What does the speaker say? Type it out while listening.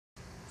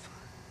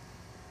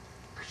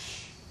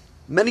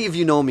Many of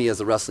you know me as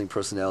the wrestling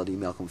personality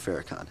Malcolm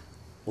Farrakhan.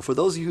 Well, for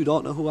those of you who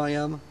don't know who I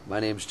am, my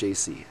name's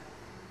JC.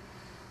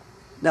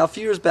 Now, a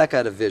few years back I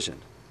had a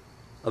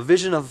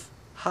vision of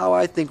how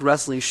I think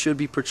wrestling should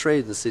be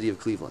portrayed in the city of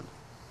Cleveland.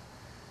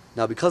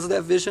 Now, because of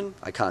that vision,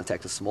 I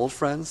contacted some old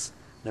friends,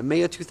 and in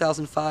May of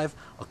 2005,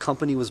 a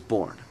company was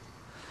born.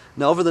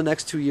 Now, over the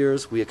next 2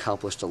 years, we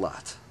accomplished a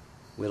lot.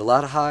 We had a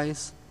lot of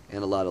highs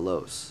and a lot of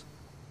lows.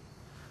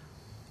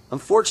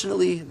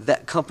 Unfortunately,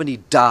 that company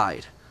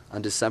died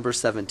on December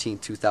 17,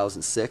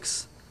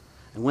 2006.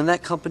 And when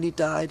that company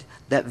died,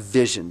 that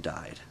vision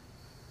died.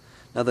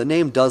 Now, the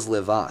name does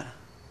live on,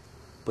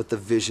 but the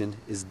vision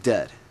is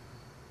dead.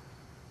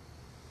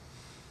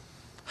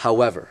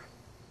 However,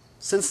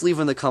 since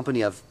leaving the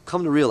company, I've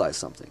come to realize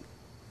something.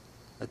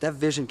 That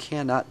vision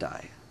cannot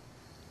die.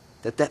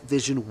 That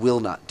vision will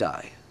not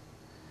die.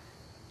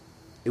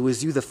 It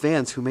was you, the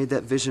fans, who made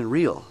that vision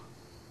real.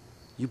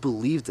 You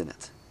believed in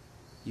it.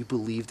 You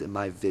believed in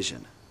my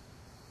vision.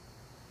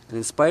 And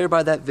inspired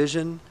by that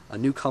vision, a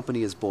new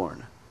company is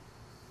born.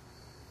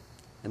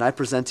 And I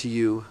present to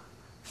you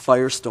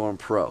Firestorm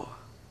Pro.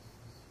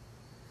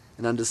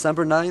 And on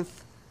December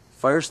 9th,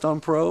 Firestorm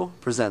Pro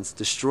presents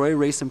Destroy,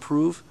 Race,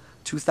 Improve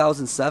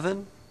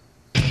 2007.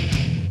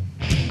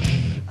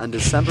 On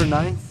December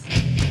 9th,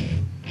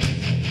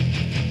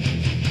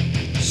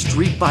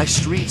 street by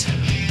street,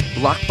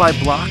 block by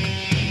block,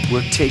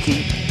 we're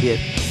taking it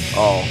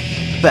all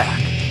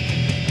back.